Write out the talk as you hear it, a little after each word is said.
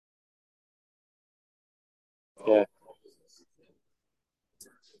Yeah.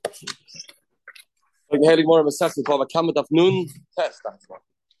 Like Haley Mora Masaki Bava Kamat of Nun test. That's one.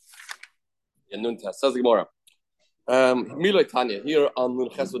 Yeah, Nun test. Says the Gemara. Miloi Tanya here on Nun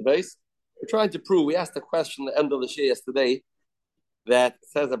Chesed base. We're trying to prove. We asked a question at the end of the share yesterday that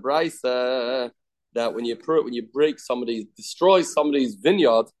says a Bryce that when you break somebody's destroy somebody's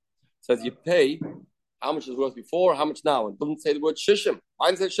vineyard, says you pay how much is worth before, how much now, and doesn't say the word shishim.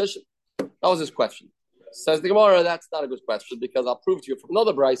 Why does it say shishim? That was his question. Says the Gemara, that's not a good question because I'll prove to you from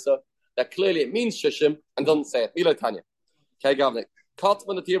another brisa that clearly it means shishim and doesn't say it. Miloi Tanya. Okay, Gavnik.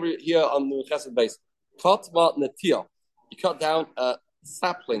 Katma natir here on the chesed base. Katma natir. You cut down a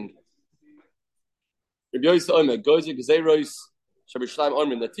sapling. How much do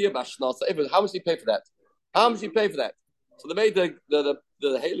you pay for that? How much do you pay for that? So they made the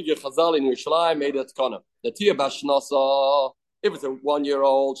Heilige Chazal in Yerushalayim made it kana. The tia bashnasa, if it's a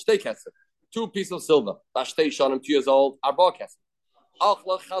 1-year-old, shtei kesef, 2 pieces of silver. Bashtei shanim 2 years old, arba kesef.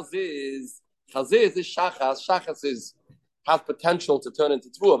 Achla chaziz is shachas. Shachas has potential to turn into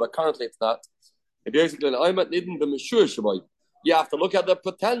tvua, but currently it's not. You have to look at the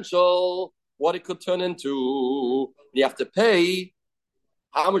potential, what it could turn into. You have to pay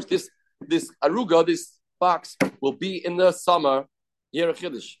how much this aruga, this box, will be in the summer. Year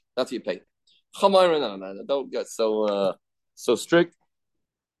Chiddush. That's what you pay. Don't get so strict.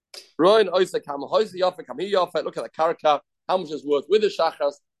 Look at the karaka. How much is worth with the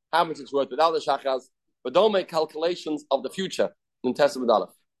shachas? How much is worth without the shachas? But don't make calculations of the future. In Testament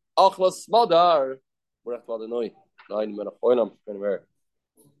Aleph. Achlas smadar. We're at the noy. The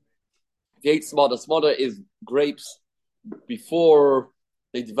 8 smadar. Smadar is grapes before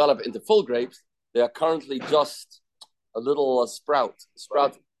they develop into full grapes. They are currently just a little sprout,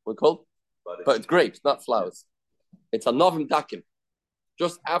 we call, but it's grapes, not flowers. It's a novim dakim.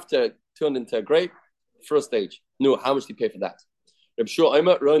 Just after it turned into a grape, first stage. No, how much do you pay for that?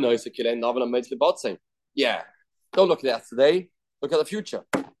 Yeah, don't look at that today. Look at the future.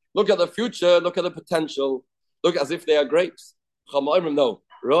 Look at the future. Look at the potential. Look as if they are grapes. No,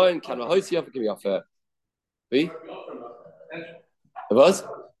 Ryan can give me offer. It was.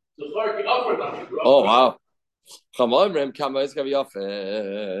 Oh wow. Look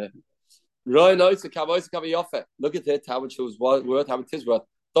at it, how much it was worth, how much it is worth.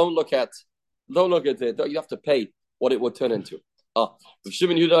 Don't look at it. You have to pay what it would turn into.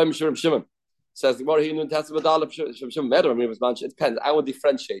 Shimon says the more he knew it depends. I will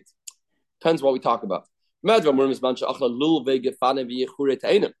differentiate. Depends what we talk about. When you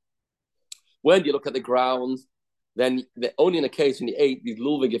look at the ground, then only in a case when you ate these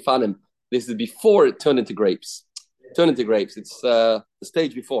lul vegefanim, this is before it turned into grapes. It's the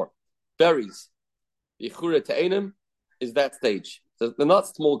stage before. Berries. Yechure te'enim is that stage. So they're not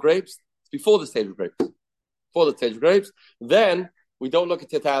small grapes. It's before the stage of grapes. Then we don't look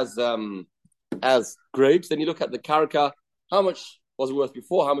at it as grapes. Then you look at the karaka. How much was it worth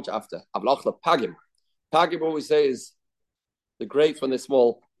before? How much after? Avlachla pagim. Pagim, what we say is the grapes when they're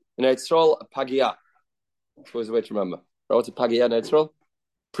small. In Etzrol, a pagia. That's always a way to remember. What's a pagia in Etzrol?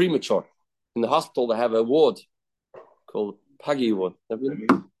 Premature. In the hospital, they have a ward called Pagi ward.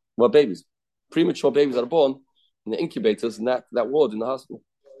 Well, babies. Premature babies that are born in the incubators in that ward in the hospital.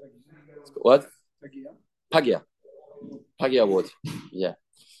 What? Pagia. Pagia ward. Yeah.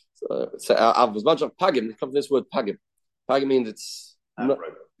 So I was much of Pagim. It comes from this word Pagim. Pagim means it's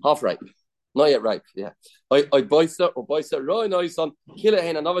half ripe. Not yet ripe. Yeah. I boister or boister. Roy Noison. Kill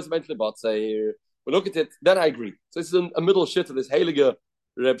it. And novice mentally bought say. We look at it. Then I agree. So this is a middle shit of this heilige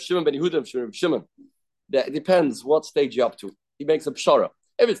Reb Shimon ben Yehuda Reb Shimon. It depends what stage you're up to. He makes a pshara.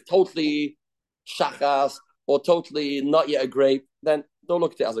 If it's totally shachas or totally not yet a grape, then don't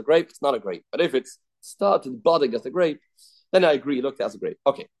look at it as a grape. It's not a grape. But if it's started budding as a grape, then I agree. Look at it as a grape.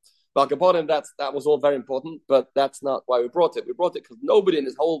 Okay. But upon him, that was all very important, but that's not why we brought it. We brought it because nobody in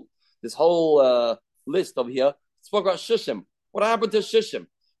this whole list over here spoke about shishim. What happened to shishim?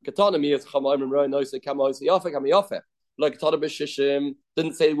 Katanami is chamayim roy noise kamois yafe kamiyafe. Like Katanami shishim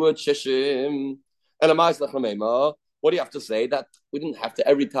didn't say the word shishim. And what do you have to say? That we didn't have to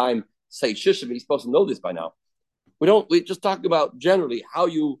every time say shishim. You're supposed to know this by now. We just talk about generally how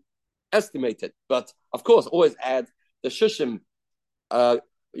you estimate it. But of course, always add the shishim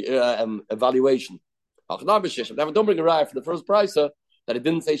evaluation. Don't bring a raya for the first price that it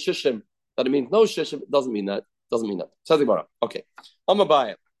didn't say shishim, that it means no shishim. It doesn't mean that. Says the Gemara. Okay. Amma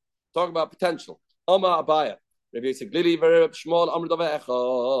Abaya. Talk about potential. Amma Abaya. Rabbi Yisrael Glili, Rabbi Shmuel, Amr Dava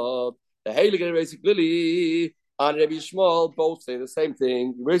Echad. The Heilige Rabbi Glili and Rabbi Shmuel both say the same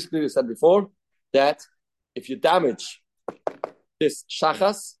thing. Rabbi Glili said before that if you damage this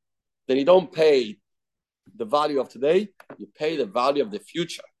shachas, then you don't pay the value of today, you pay the value of the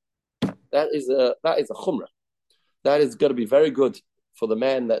future. That is a chumrah. That is going to be very good for the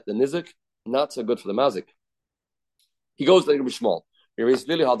man that the nizik, not so good for the mazik. He goes to Rabbi Shmuel. Rabbi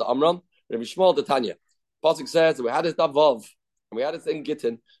Shmuel had the Amram. Rabbi Shmuel the Tanya. Pasuk says that we had this Davav and we had this in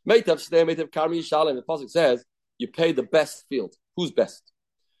Gittin. Meitav Shnei, Meitav Karmi Yishalem. The Pasuk says you pay the best field. Who's best?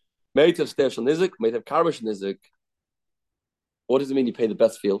 Meitav Shnei Shal Nizik, Meitav Karmi Shal Nizik. What does it mean you pay the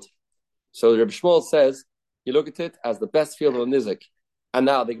best field? So Rabbi Shmuel says you look at it as the best field of a nizik. And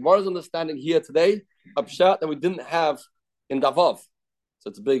now the Gemara's understanding here today a pshat that we didn't have in Davav. So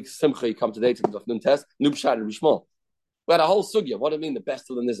it's a big simcha. You come today to the Daf test. New pshat and Rabbi Shmuel. We had a whole sugya. What do you mean the best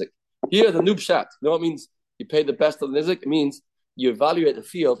of the nizik? Here the new pshat. You know what it means? You pay the best of the nizik. It means you evaluate the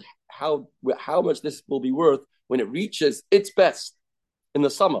field how much this will be worth when it reaches its best in the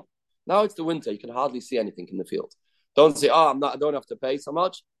summer. Now it's the winter. You can hardly see anything in the field. Don't say, I don't have to pay so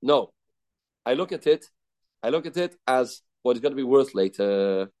much. No. I look at it as what it's going to be worth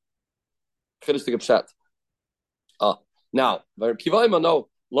later. Finish the pshat. Now, Kivaima no,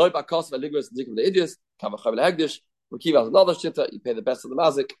 loy bakos veligros zikim the idiots, kavachav lehegdish. Kiva has another shitta. You pay the best of the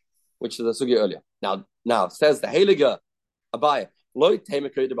mazik, which is the sugya earlier. Now says the Heilige Abaye, loy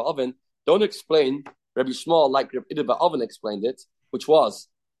teimekrid ba'oven. Don't explain Rabbi Shmuel like Rabbi Ida ba'oven explained it, which was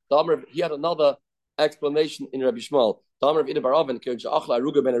he had another explanation in Rabbi Shmuel.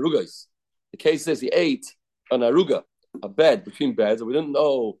 The case says he ate an aruga, a bed between beds, and we didn't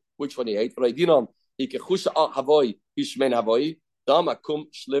know which one he ate.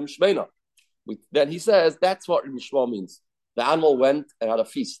 Then he says that's what Rabbi Shmuel means. The animal went and had a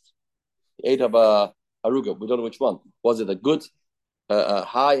feast. He ate of a aruga. We don't know which one. Was it a good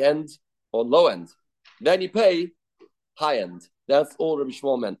high end or low end? Then you pay high end. That's all Rabbi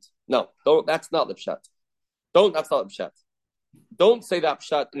Shmuel meant. No, that's not the pshat. That's not the pshat. Don't say that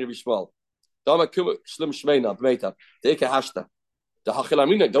pshat in Rabbi Shmuel. Don't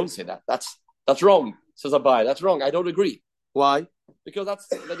say that. That's wrong. Says Abai. That's wrong. I don't agree. Why? Because that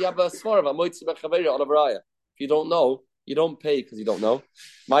you have a svar of a moitzi b'chaveira on a varaya. If you don't know, you don't pay because you don't know.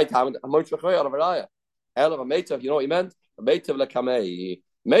 My time a moitzi b'chaveira on a varaya. El of a meitav. You know what he meant? A meitav lekamei.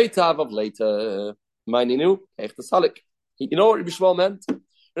 Meitav of later. My ninu ech the salik. You know what Rabbi Shmuel meant?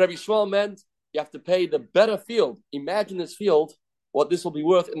 Rabbi Shmuel meant you have to pay the better field. Imagine this field, what this will be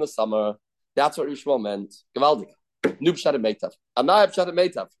worth in the summer. That's what Rabbi Shmuel meant. Gewaldig. Nu pshat meitav. And now I have pshat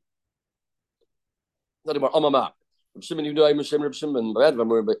meitav. Not anymore. Amama. There's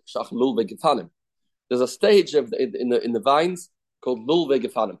a stage in the vines called lulve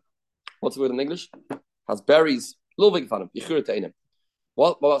gefanim. What's the word in English? Has berries. Lulve gefanim.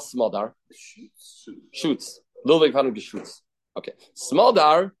 What was smodar? Shoots. Lulve gefanim shoots. Okay.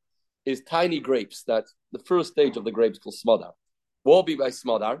 Smodar is tiny grapes. That the first stage of the grapes called smodar. What will be by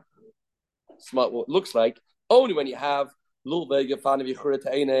smodar? What looks like only when you have lulve gefanim yichur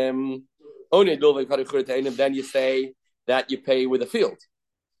only then you say that you pay with a field.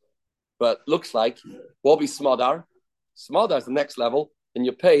 But looks like what will be smodar. Smodar is the next level, and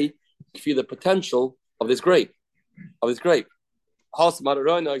you pay for the potential of this grape. That's what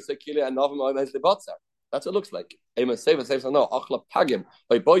it looks like.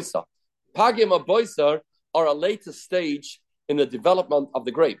 Pagim or boisar are a later stage in the development of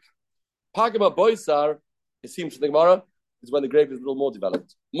the grape. Pagim or boisar, it seems from the Gemara, is when the grape is a little more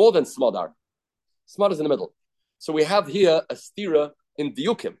developed, more than smodar. Smodar is in the middle. So we have here a stira in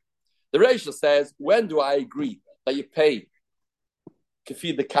diukim. The Reisha says, when do I agree that you pay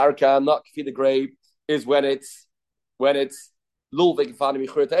kefid the karka, not kefid the grape, is when it's lul vegefanim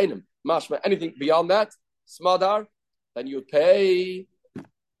yichur ta'enim. Mashma, anything beyond that, smodar, then you would pay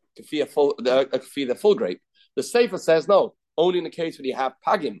kefid the full grape. The Sefer says no, only in the case when you have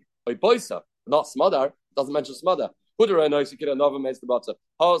pagim or boisa, not smodar. Doesn't mention smodar. Okay,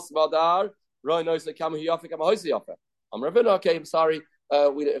 I'm sorry.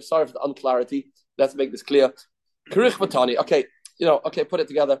 I'm sorry for the unclarity. Let's make this clear. Okay, put it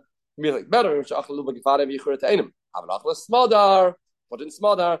together. Better. Smodar. What in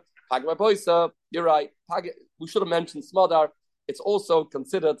smodar? You're right. We should have mentioned smodar. It's also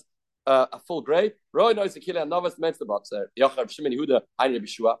considered a full grape.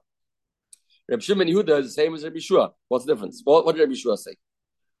 Reb Shimon Yehuda is the same as Rabbi Shua. What's the difference? What did Rabbi Shua say?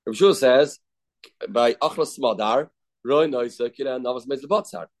 Rabbi Shua says by achlas smadar roi noisa kila navas meiz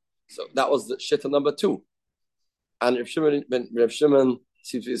lebatzar. So that was the shitta number 2. And Rabbi Shimon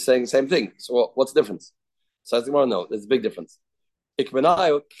seems to be saying the same thing. So what's the difference? So I think I know there's a big difference. What's going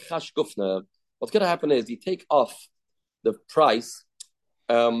to happen is you take off the price,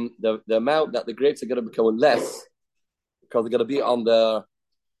 the amount that the grapes are going to become less because they're going to be on the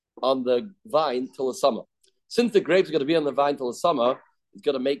vine till the summer. Since the grapes are going to be on the vine till the summer, it's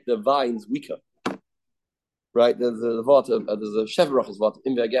going to make the vines weaker. Right? There's a Shevrach's vort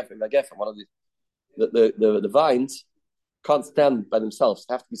in Vergefen. One of these, the vines can't stand by themselves;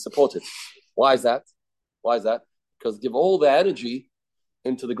 they have to be supported. Why is that? Because they give all their energy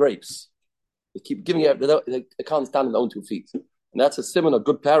into the grapes. They keep giving it; they can't stand on their own 2 feet, and that's a symbol of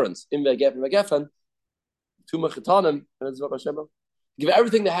good parents. In Vergefen, give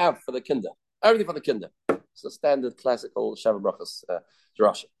everything they have for the kinder, everything for the kinder. It's a standard classical Shevrach's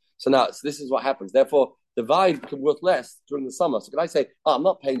drasha. So this is what happens. Therefore, the vine can worth less during the summer. So can I say, I'm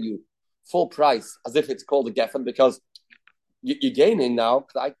not paying you full price as if it's called a geffen because you're gaining now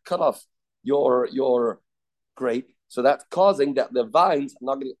because I cut off your grape. So that's causing that the vines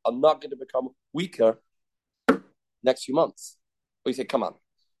are not going to become weaker next few months. We say, come on,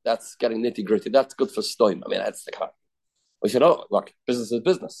 that's getting nitty gritty. That's good for Stoim. I mean, that's the car. We said, oh, look, business is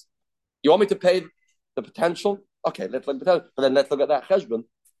business. You want me to pay the potential? Okay, let's look at potential. But then let's look at that cheshbon,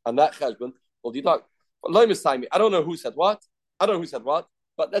 and that cheshbon will deduct. I don't know who said what.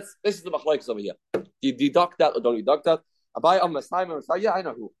 But this is the machlokes over here. Do you deduct that or don't you deduct that? Abai on Messiah, yeah, I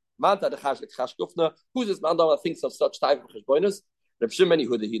know who. Manta the chash gufna. Who's this man that thinks of such type of cheshbonis? Reb Shimon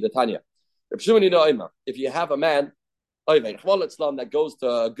Yehuda Tanya. Reb Shimon Yehuda. If you have a man, that goes to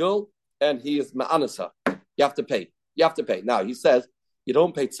a girl and he is ma'anasa, you have to pay. Now he says you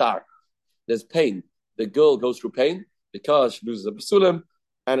don't pay tsar. There's pain. The girl goes through pain because she loses a basulim,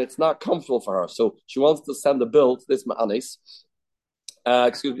 and it's not comfortable for her. So she wants to send the bill to this ma'anis.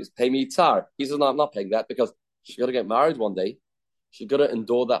 Pay me tsar. He says, no, I'm not paying that because she's got to get married one day. She's got to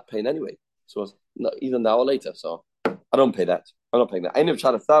endure that pain anyway. So it's either now or later. So I don't pay that. I'm not paying that. I never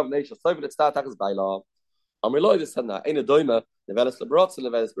try to serve nation. So if it's takas by law, I'm reloaded. It's not the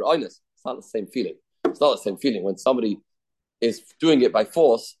same feeling. It's not the same feeling when somebody is doing it by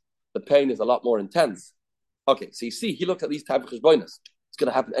force. The pain is a lot more intense. Okay, so you see, he looked at these type of cheshbonos. It's going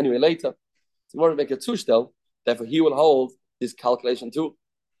to happen anyway later. So in order to make a tushtel, therefore he will hold this calculation too.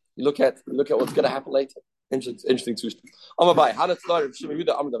 You look at what's going to happen later. Interesting tushtel.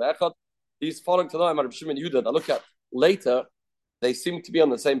 He's following to know Reb Shimon Yehuda. I look at later, they seem to be on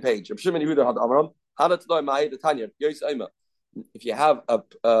the same page. Reb Shimon Yehuda had Amram. If you have a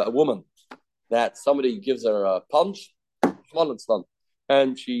woman that somebody gives her a punch,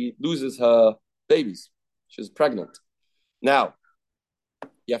 and she loses her babies, she's pregnant. Now,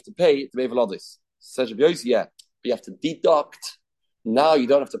 you have to pay to pay for this. Says yeah, but you have to deduct. Now you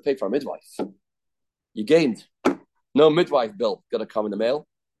don't have to pay for a midwife. You gained. No midwife bill going to come in the mail.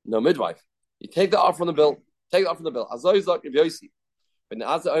 No midwife. You take that off from the bill. Yeah,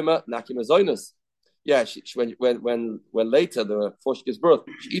 when later, before she gives birth,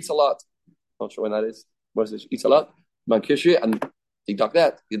 she eats a lot. Not sure when that is. She eats a lot. Man kishi and deduct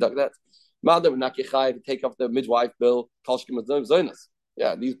that. Madam Nakichai, take off the midwife bill.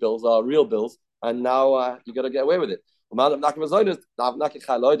 Yeah, these bills are real bills, and now you got to get away with it.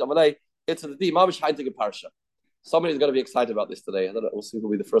 It's the D. Parsha. Somebody's going to be excited about this today. I don't know. We'll see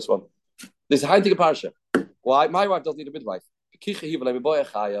who'll be the first one. This is Heintige Parsha. Why? My wife doesn't need a midwife.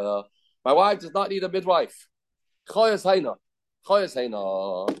 My wife does not need a midwife.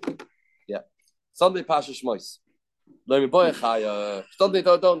 Yeah. Sunday Parsha Shmois.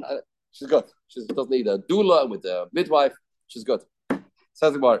 Don't. She's good. She doesn't need a doula with a midwife. She's good.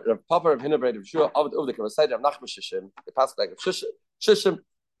 Says about Papa of Hinabred of Shua of the Kavasai of Nachma Shishim. The past like Shishim.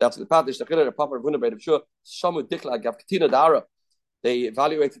 That's the Padish the Papa of Hinabred of Shua. Shamu Dikla Gavkatina Dara. They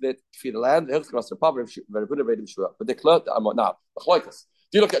evaluated it for the land. The Papa of Hinabred of Shua. But Dikla now.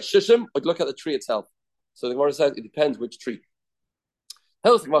 Do you look at Shishim or do you look at the tree itself? So the Gemara says it depends which tree.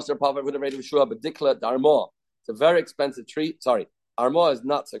 Hilchik Master Papa of Hinabred of Shua, but Dikla Darma. It's a very expensive tree. Sorry. Armoa is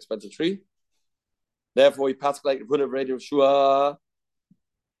not so expensive tree. Therefore, we pass like Buddha Radio Shua.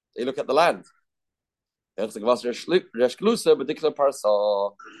 They look at the land. Particular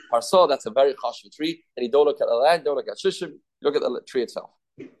parsa, that's a very chashuv tree. And you don't look at the land, don't look at shishim, look at the tree itself.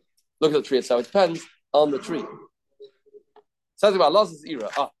 Look at the tree itself. It depends on the tree. Says about Laz's era.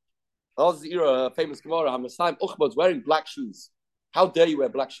 Laz's era, famous Gemara, Hamasaim Uchbod's wearing black shoes. How dare you wear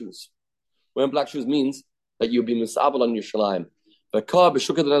black shoes? Wearing black shoes means that you'll be misabel on your shalayim. The car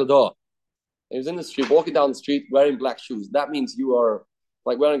b'shukad al-door. He was in the street, walking down the street, wearing black shoes. That means you are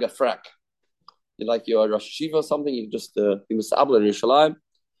like wearing a frack. You're like you're a Rosh Hashiva or something. You just be misabel on your shalayim.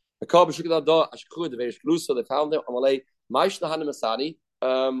 The car b'shukad al-door. Ashkud the very so they found them. Amalei ma'ishna hanim asani.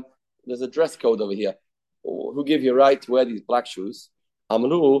 There's a dress code over here. Who give you a right to wear these black shoes?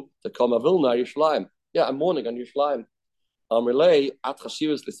 Amalu to come avilna Yerushalayim. Yeah, I'm mourning on Yerushalayim. Amalei at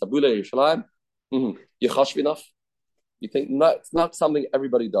chashivas l'sabula Yerushalayim. You chashv enough. You think no, it's not something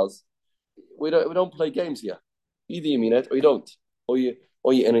everybody does. don't play games here. Either you mean it or you don't, or you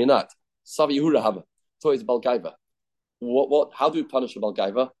in or you're not. Savi Yehura Haba. So it's Balgaiva. What? How do we punish a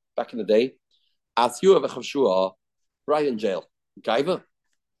Balgaiva back in the day? As you have a chavshua, right in jail. Gaiva,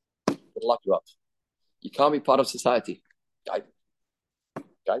 it'll lock you up. You can't be part of society. Gaiva.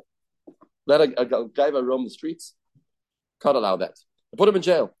 Let a Gaiva roam the streets. Can't allow that. Put him in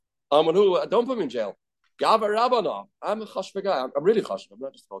jail. Don't put him in jail. Gava Rabbanah. I'm a chashva guy. I'm really chashva. I'm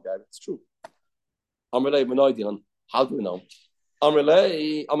not just a Balgaiva. It's true. I'm really Menoidian. How do we know? Okay,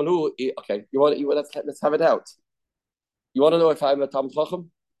 let's have it out. You want to know if I'm a Talmid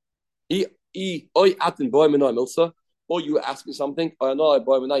Chacham? Or you ask me something, or no,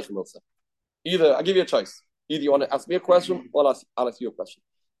 either I give you a choice. Either you want to ask me a question, or I'll ask you a question.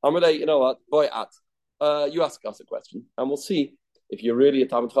 I'm really, you know what, you ask us a question, and we'll see if you're really a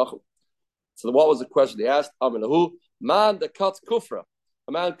Talmid Chacham. So what was the question they asked? Man that cuts kufra.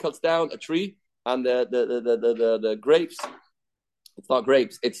 A man cuts down a tree, and the grapes. It's not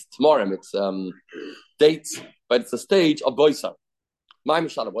grapes. It's tamarim. It's dates, but it's a stage of boisar. My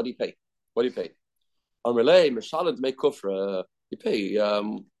mishallah, what do you pay? What do you pay? On relay, mishallah to make kufra, you pay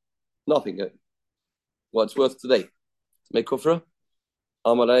nothing. What it's worth today to make kufra.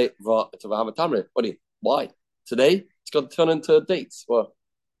 On relay, to have a tamrid. What do you? Why today? It's got to turn into dates. Well,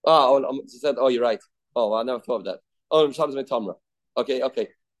 said, oh, you're right. Oh, I never thought of that. Oh, mishallah to make tamra. Okay.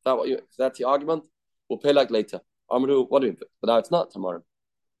 That's the argument? We'll pay like later. Amru, what do you? But now it's not tomorrow.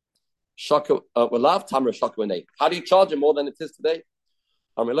 We'll have tamra shaka. How do you charge it more than it is today?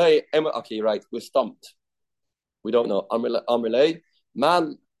 Okay, you're right. We're stumped. We don't know. Amrulay,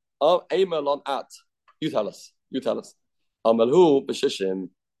 man, at. You tell us. Amalhu b'shishim.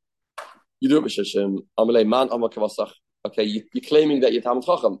 You do it b'shishim. Amrulay, man, amakavasach. Okay, you're claiming that you're Talmid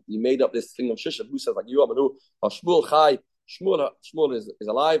Chacham. You made up this thing of shishim. Who says like you? Amalhu, Shmuel Chai. Shmuel is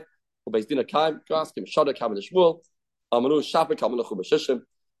alive. Ask him, Shada Kam the Shmuel. Amanu Shapik Kamaluchu B'Shishim.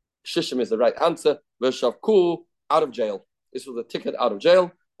 Shishim is the right answer. Veshav Ku out of jail. This was a ticket out of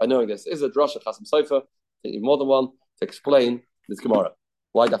jail. By knowing this is a drasha Chasam Sofer. Taking more than one to explain this Gemara.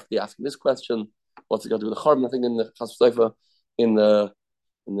 Why do you asking this question? What's it got to do with the Chorban? I think in the Chasam Sofer in the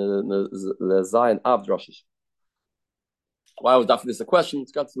Zion of drashas. Why was that this a question?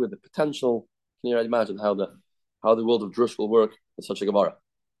 It's got to do with the potential. Can you imagine how the world of Drush will work with such a Gemara?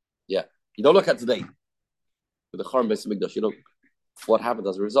 Yeah, you don't look at today with the Chorban Beis Hamikdash. You know what happened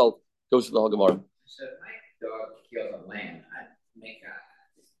as a result. Goes to the whole Gemara. So if my dog kills a lamb, I make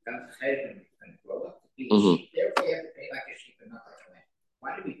a head and grow up to be a sheep. Therefore, you have to pay like a sheep and not like a lamb. Why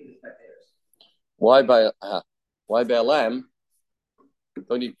do we do this by theirs? Why by a lamb?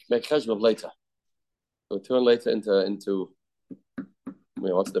 Don't you make cheshbon later? So turn later into.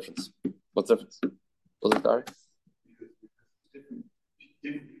 What's the difference? What's the difference? What's it, Dari?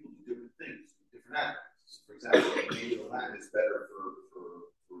 Different people do different things, different animals. For example, maybe the lamb is better for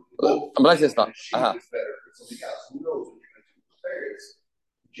but like this, not. Sheep is better for something else. Who knows what you're going to do with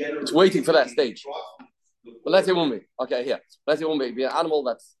bears? It's waiting for that stage. But let's say it won't be. Okay, here. Let's say it won't be an animal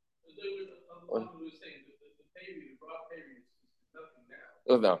that's.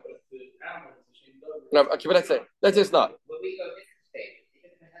 No. No, okay, but let's say it's not. When we go different stages,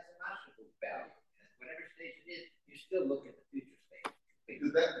 even if it has a national value, whatever stage it is, you still look at the future stage.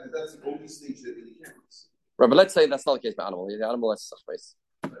 Because that's the only stage that really counts. Right, but let's say that's not the case with animal. The animal is space.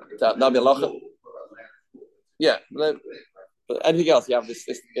 That'll be a lacha. Yeah, but anything else? You have this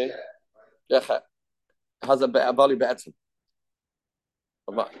yeah, has a value better.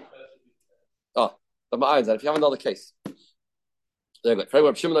 Oh, if you have another case, there you go.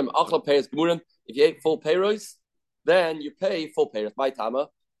 If you ate full payros, then you pay full payros. My tama,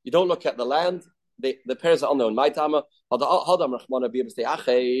 you don't look at the land. The payros are unknown. My tama, the whole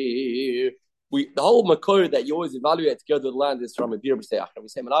makor that you always evaluate to go to the land is from a beer b'stei acher. We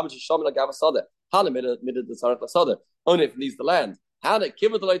say manamish shamil agav asada. Hana midad the tzarech asada. Only if it needs the land. Hana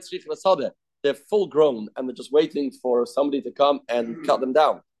kibbut the light tzrich asada. They're full grown and they're just waiting for somebody to come and cut them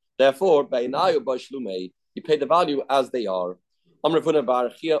down. Therefore, beinayu b'shlumei, you pay the value as they are. Amr Vuna bar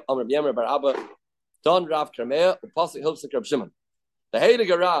Chia, Amr Yemer bar Abba, Don Rav Kermea, Upasik Hilpsik Rab Shimon. The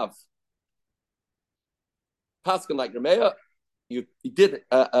Heilige Rav, Paskin like Kermea, he did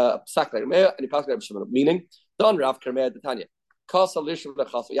sack like Kermea, and he passed like Rab Shimon. Meaning, Don Rav Kermea, the Tanya.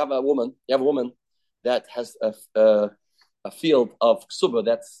 You have a woman that has a field of ksuba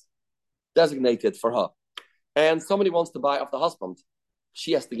that's designated for her, and somebody wants to buy off the husband.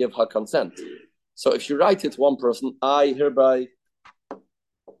 She has to give her consent. So if you write it to one person, I hereby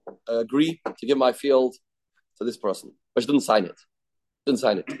agree to give my field to this person, but she didn't sign it.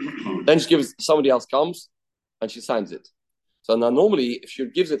 Then she gives somebody else comes and she signs it. So now normally, if she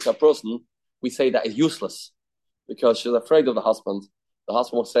gives it to a person, we say that is useless because she's afraid of the husband. The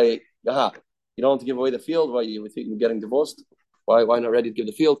husband will say, "Aha, you don't want to give away the field. Why you think you're getting divorced? Why not ready to give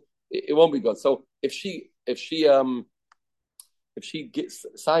the field? It won't be good." So if she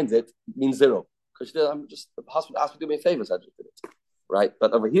signs it, it means zero because the husband asked me to do me a favor, so I just did it, right?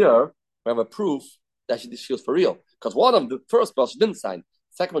 But over here we have a proof that she was for real because one of the first bills she didn't sign,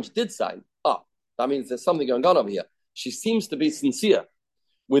 second one she did sign. That means there's something going on over here. She seems to be sincere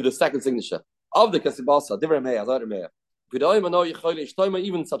with the second signature of the kasibasa. Different meya, other meya.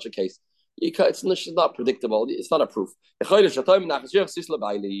 Even such a case, it's not predictable. It's not a proof.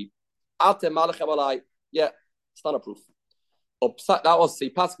 Yeah, it's not a proof. That was the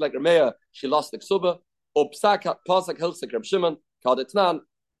pasuk like Rameya. She lost the ksuba. Pasuk hilsik Reb Shimon called it Tanan.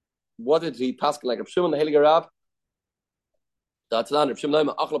 What did he pasuk like Reb Shimon the Heilige Rab? The Tanan Reb Shimon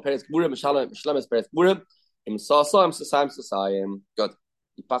Achla Peretz Geburim Shlemes Peretz Geburim Im Sasayim Sasayim. Good.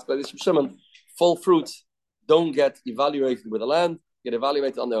 He pasuk like this Reb Shimon. Full fruit don't get evaluated with the land. Get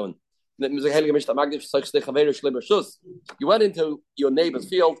evaluated on their own. You went into your neighbor's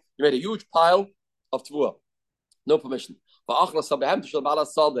field. You made a huge pile of tvua. No permission. And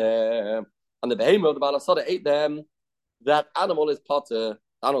the behemoth of the balasada ate them. That animal is potter.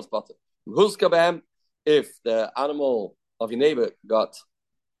 Animal's potter. If the animal of your neighbor got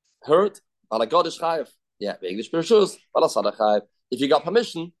hurt, yeah, if you got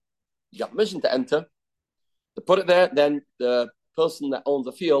permission to enter, to put it there, then the person that owns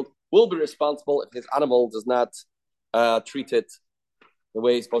the field will be responsible if his animal does not treat it the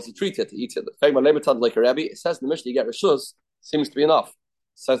way he's supposed to treat it. He eats it. It says in the Mishnah, you get reshus, seems to be enough. It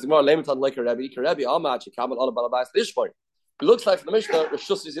says the Gemara, lemitan like a Rebbe, this point. It looks like for the Mishnah,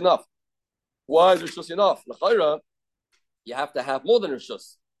 reshus is enough. Why is reshus enough? You have to have more than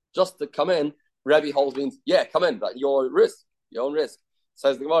reshus. Just to come in, Rebbe holds means, yeah, come in, but your own risk.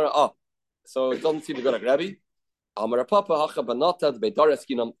 Says the Gemara, so it doesn't seem to go like Rebbe. Talk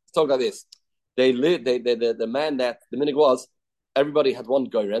about this. The man that the minig was, everybody had one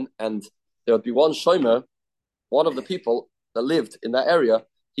goren, and there would be one shomer, one of the people that lived in that area.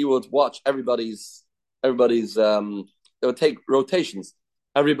 He would watch everybody's. They would take rotations.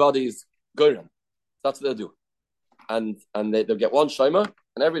 Everybody's goren. That's what they'll do, and they'll get one shomer,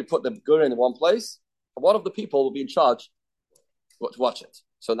 and everybody put the goren in one place. And one of the people will be in charge to watch it.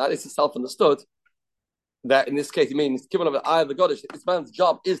 So that is self-understood. That in this case, it means given of the eye of the goddess, this man's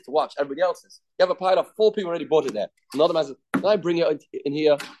job is to watch everybody else's. You have a pile of 4 people already bought it there. Another man says, "Can I bring it in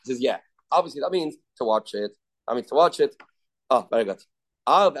here?" He says, "Yeah." Obviously, that means to watch it. Oh, very good.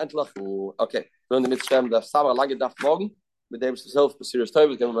 Okay. So in the mitzvah, the Samar lange Daf morgen mit dem selbst serious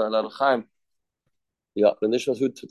Teufel, gehen wir an Chaim. Ja, wenn nicht was